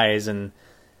his eyes and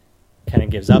kind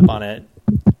of gives up on it.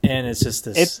 And it's just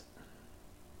this.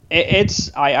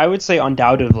 I would say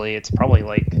undoubtedly it's probably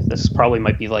like this probably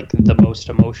might be like the most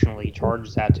emotionally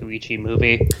charged Zatoichi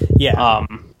movie. Yeah.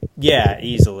 Yeah,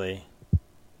 easily.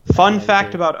 Fun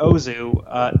fact about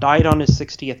Ozu, died on his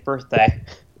 60th birthday.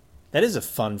 That is a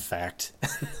fun fact.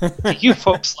 You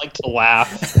folks like to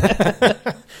laugh.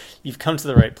 You've come to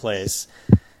the right place.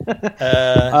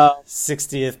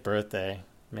 60th birthday,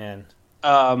 man.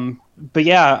 But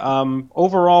yeah,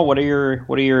 overall, what are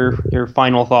your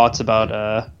final thoughts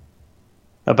about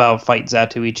Fight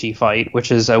Zatoichi Fight,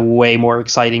 which is a way more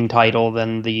exciting title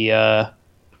than the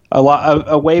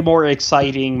a way more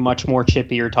exciting, much more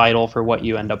chippier title for what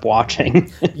you end up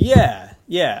watching. Yeah.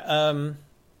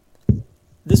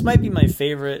 this might be my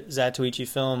favorite Zatoichi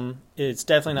film. It's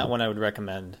definitely not one I would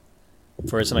recommend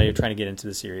for somebody trying to get into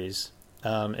the series.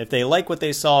 If they like what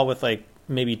they saw with like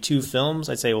maybe 2 films,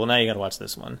 I'd say, well, now you got to watch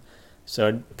this one. So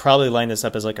I'd probably line this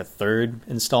up as like a 3rd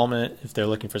installment if they're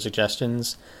looking for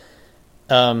suggestions.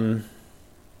 And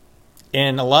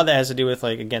a lot of that has to do with,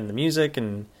 like, again, the music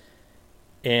and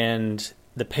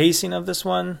the pacing of this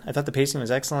one. I thought the pacing was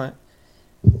excellent.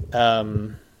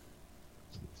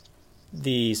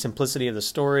 The simplicity of the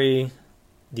story,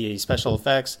 the special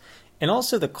effects, and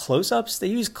also the close-ups. They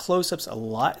use close-ups a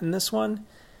lot in this one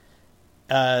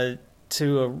to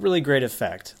a really great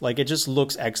effect. Like, it just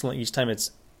looks excellent each time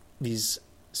it's these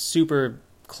super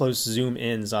close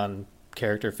zoom-ins on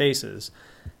character faces.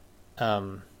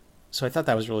 So I thought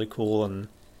that was really cool, and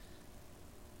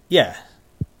yeah,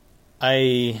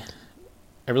 I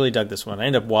really dug this one. I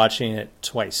ended up watching it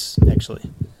twice,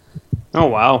 actually. Oh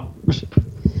wow.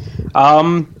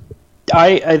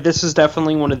 I this is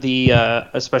definitely one of the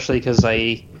especially because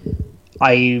I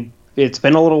it's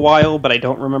been a little while, but I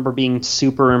don't remember being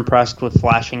super impressed with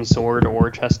Flashing Sword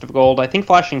or Chest of Gold. I think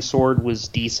Flashing Sword was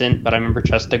decent, but I remember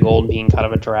Chest of Gold being kind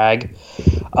of a drag.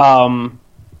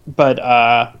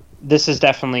 But this is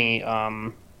definitely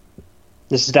one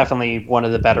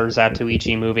of the better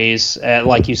Zatoichi movies.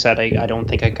 Like you said, I don't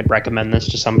think I could recommend this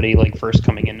to somebody like first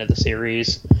coming into the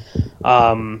series.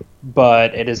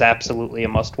 But it is absolutely a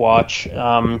must-watch.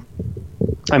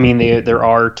 I mean, there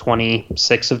are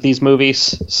 26 of these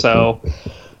movies, so.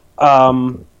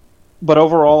 But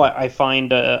overall, I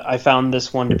found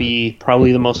this one to be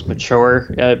probably the most mature,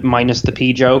 minus the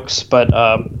pee jokes, but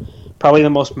probably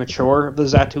the most mature of the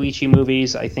Zatoichi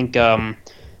movies. I think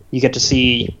you get to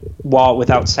see,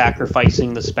 without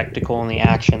sacrificing the spectacle and the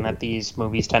action that these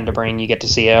movies tend to bring, you get to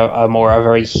see a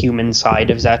very human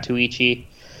side of Zatoichi.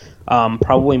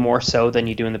 Probably more so than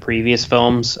you do in the previous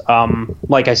films.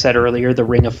 Like I said earlier, the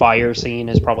Ring of Fire scene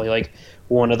is probably like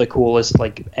one of the coolest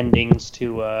like endings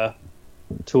to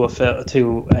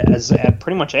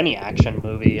pretty much any action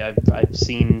movie I've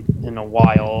seen in a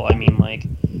while. I mean, like,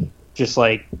 just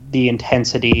like the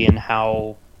intensity and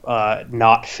how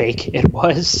not fake it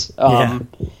was.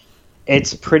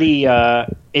 It's pretty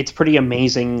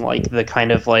amazing, like the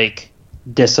kind of like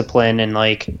discipline and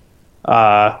like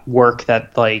work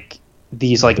that like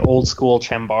these like old school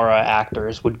Chambara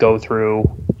actors would go through,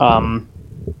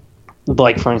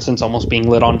 like for instance almost being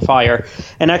lit on fire.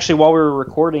 And actually, while we were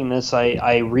recording this,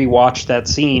 I rewatched that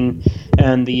scene,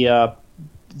 and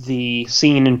the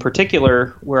scene in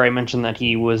particular where I mentioned that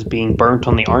he was being burnt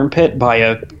on the armpit by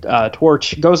a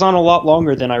torch goes on a lot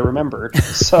longer than I remembered.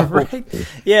 So Right?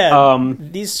 Yeah,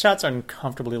 these shots are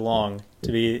uncomfortably long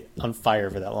to be on fire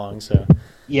for that long, so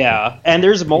yeah, and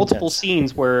there's multiple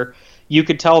scenes where you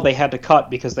could tell they had to cut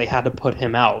because they had to put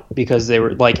him out because they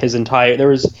were like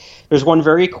there's one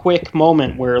very quick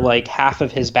moment where like half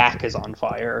of his back is on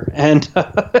fire, and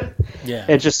yeah,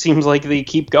 it just seems like they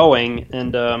keep going.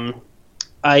 And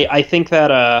I think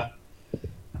that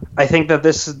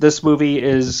this movie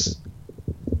is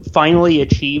finally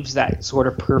achieves that sort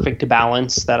of perfect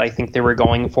balance that I think they were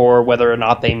going for. Whether or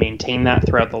not they maintain that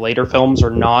throughout the later films or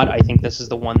not, I think this is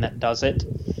the one that does it,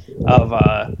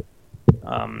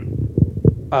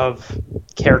 of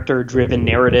character-driven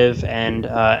narrative and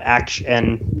action,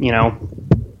 and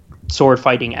sword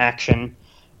fighting action.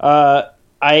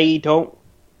 I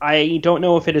don't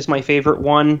know if it is my favorite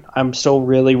one. I'm still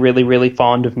really, really, really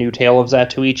fond of New Tale of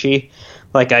Zatoichi.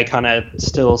 Like, I kind of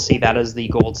still see that as the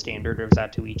gold standard of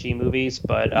Zatoichi movies,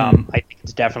 but I think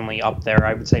it's definitely up there.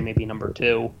 I would say maybe number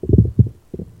 2.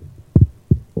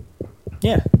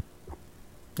 yeah.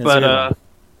 But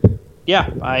yeah,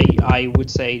 I would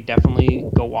say definitely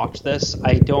go watch this.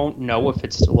 I don't know if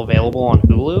it's still available on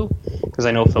Hulu, because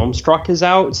I know Filmstruck is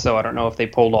out, so I don't know if they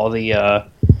pulled all the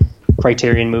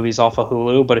Criterion movies off of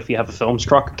Hulu, but if you have a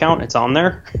Filmstruck account, it's on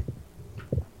there.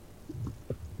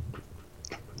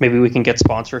 Maybe we can get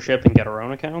sponsorship and get our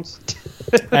own accounts.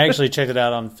 I actually checked it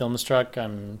out on Filmstruck.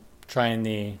 I'm trying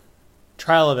the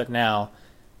trial of it now.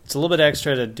 It's a little bit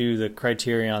extra to do the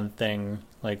Criterion thing.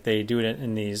 Like, they do it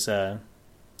in these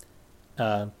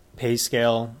pay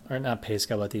scale, or not pay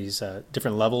scale, but these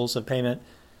different levels of payment.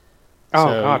 Oh,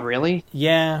 so, God, really?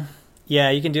 Yeah.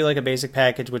 Yeah, you can do like a basic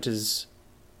package, which is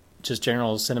just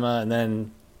general cinema, and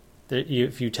then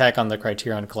if you tack on the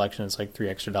Criterion collection, it's like $3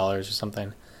 extra or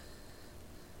something.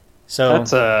 So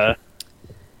that's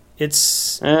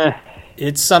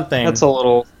it's something. That's a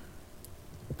little.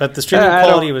 But the streaming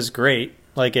quality was great.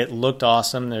 Like, it looked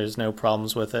awesome. There's no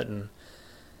problems with it, and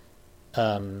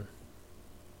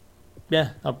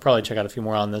yeah, I'll probably check out a few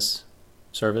more on this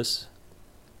service.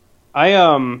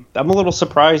 I'm a little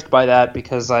surprised by that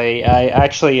because I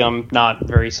actually am not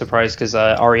very surprised because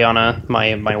Ariana,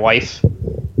 my wife,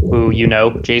 who you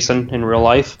know, Jason, in real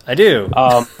life, I do.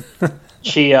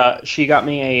 she got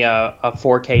me a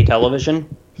 4K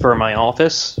television for my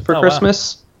office for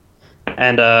Christmas,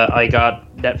 and I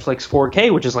got Netflix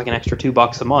 4K, which is like an extra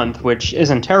 $2 a month, which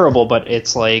isn't terrible, but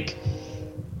it's like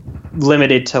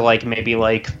limited to like maybe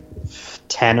like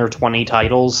 10 or 20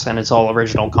 titles, and it's all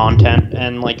original content,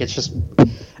 and like it's just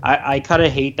I kind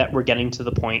of hate that we're getting to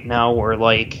the point now where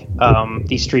like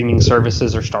these streaming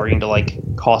services are starting to like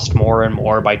cost more and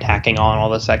more by tacking on all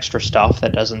this extra stuff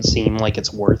that doesn't seem like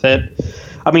it's worth it.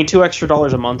 I mean, $2 extra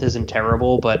a month isn't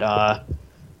terrible, but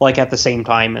like at the same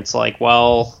time it's like,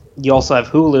 well, you also have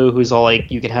Hulu, who's all like,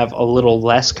 you can have a little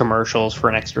less commercials for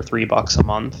an extra $3 a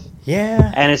month.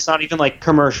 Yeah. And it's not even like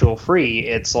commercial free,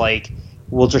 it's like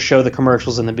we'll just show the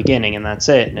commercials in the beginning and that's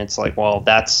it. And it's like, well,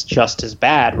 that's just as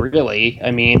bad, really.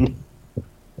 I mean,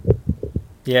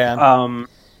 yeah.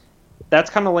 That's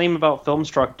kind of lame about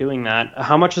Filmstruck doing that.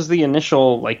 How much is the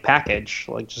initial like package,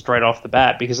 like just right off the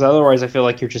bat? Because otherwise, I feel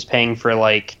like you're just paying for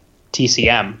like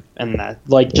TCM and that,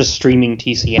 like just streaming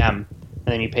TCM, and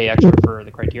then you pay extra for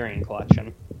the Criterion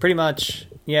Collection. Pretty much,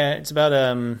 yeah. It's about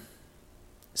 $7.99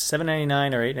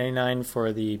 or $8.99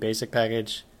 for the basic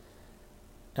package.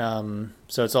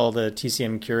 So it's all the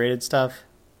TCM curated stuff.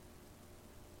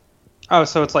 Oh,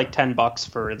 so it's like $10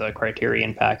 for the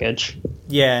Criterion package.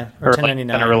 Yeah, or $10.99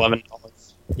 like $10 or $11.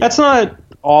 Yeah. That's not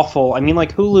awful. I mean,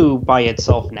 like Hulu by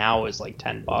itself now is like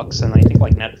 $10, and I think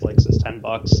like Netflix is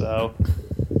 $10. So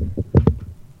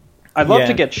I'd love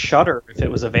to get Shudder if it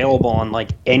was available on like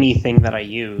anything that I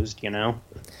used. You know?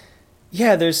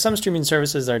 Yeah, there's some streaming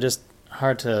services that are just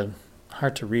hard to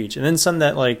reach, and then some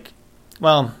that like,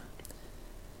 well,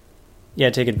 yeah,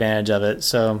 take advantage of it.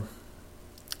 So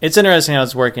it's interesting how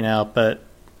it's working out, but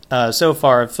so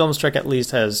far, Filmstruck at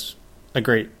least has a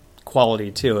great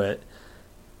quality to it.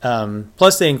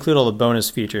 Plus, they include all the bonus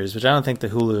features, which I don't think the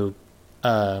Hulu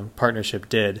partnership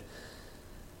did.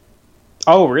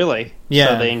 Oh, really? Yeah.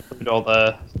 So they include all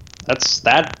the...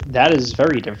 That is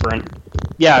very different.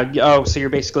 Yeah, oh, so you're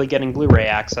basically getting Blu-ray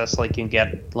access, like you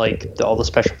get like all the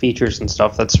special features and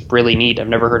stuff. That's really neat. I've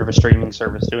never heard of a streaming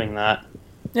service doing that.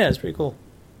 Yeah, it's pretty cool.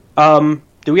 Do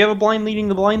we have a blind leading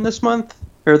the blind this month?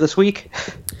 Or this week?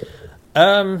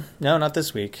 No, not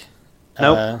this week.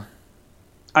 Nope.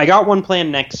 I got one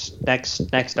planned next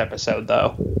episode,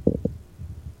 though.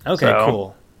 Okay,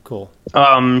 So, cool.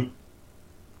 Yeah,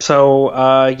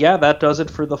 that does it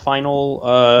for the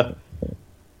final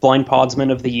Blind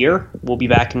Podsman of the year. We'll be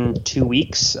back in 2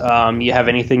 weeks. You have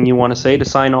anything you want to say to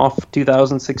sign off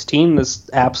 2016, this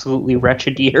absolutely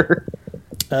wretched year?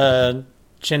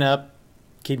 Chin up,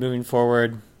 keep moving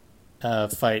forward,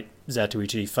 fight,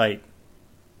 Zatoichi, fight.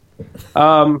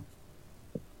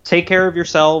 Take care of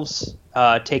yourselves,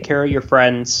 take care of your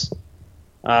friends,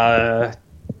 hug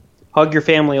your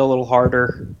family a little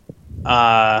harder,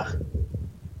 and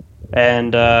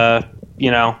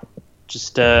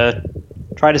just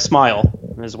try to smile,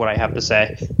 is what I have to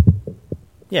say.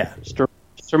 Yeah. Just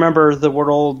remember, the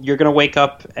world, you're going to wake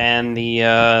up and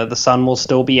the sun will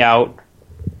still be out,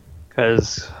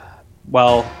 because,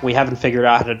 well, we haven't figured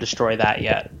out how to destroy that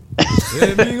yet.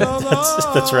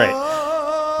 That's right.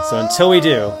 So until we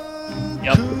do,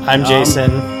 Yep. I'm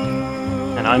Jason.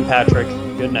 And I'm Patrick.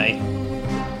 Good night.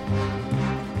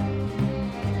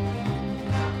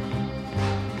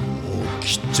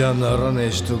 起っちゃならねえ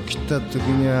人来た時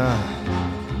にゃ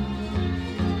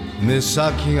目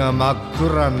先が真っ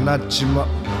暗になっちまう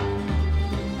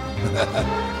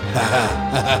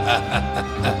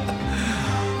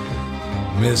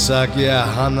目先や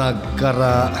鼻か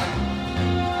ら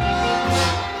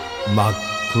真っ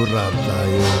暗だよ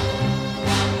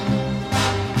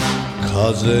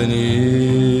風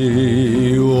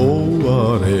に追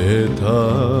われた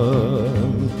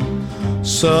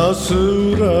さす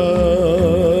ら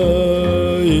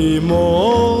い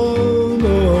もの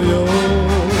よ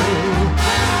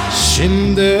死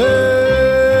んで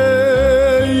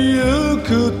ゆ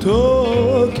く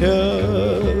ときゃ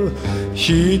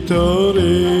一人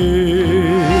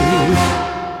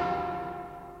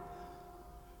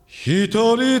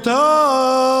旅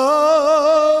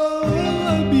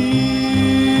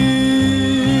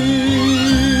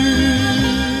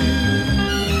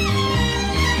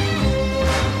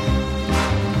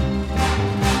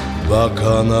バ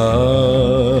カな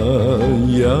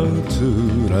やつ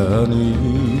らに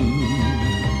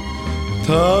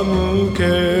手向け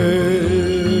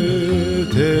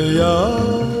てや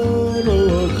ろ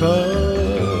うか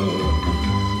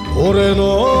俺の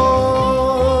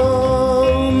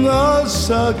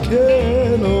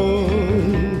酒の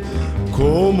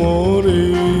子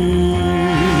守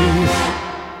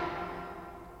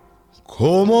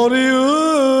子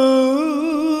守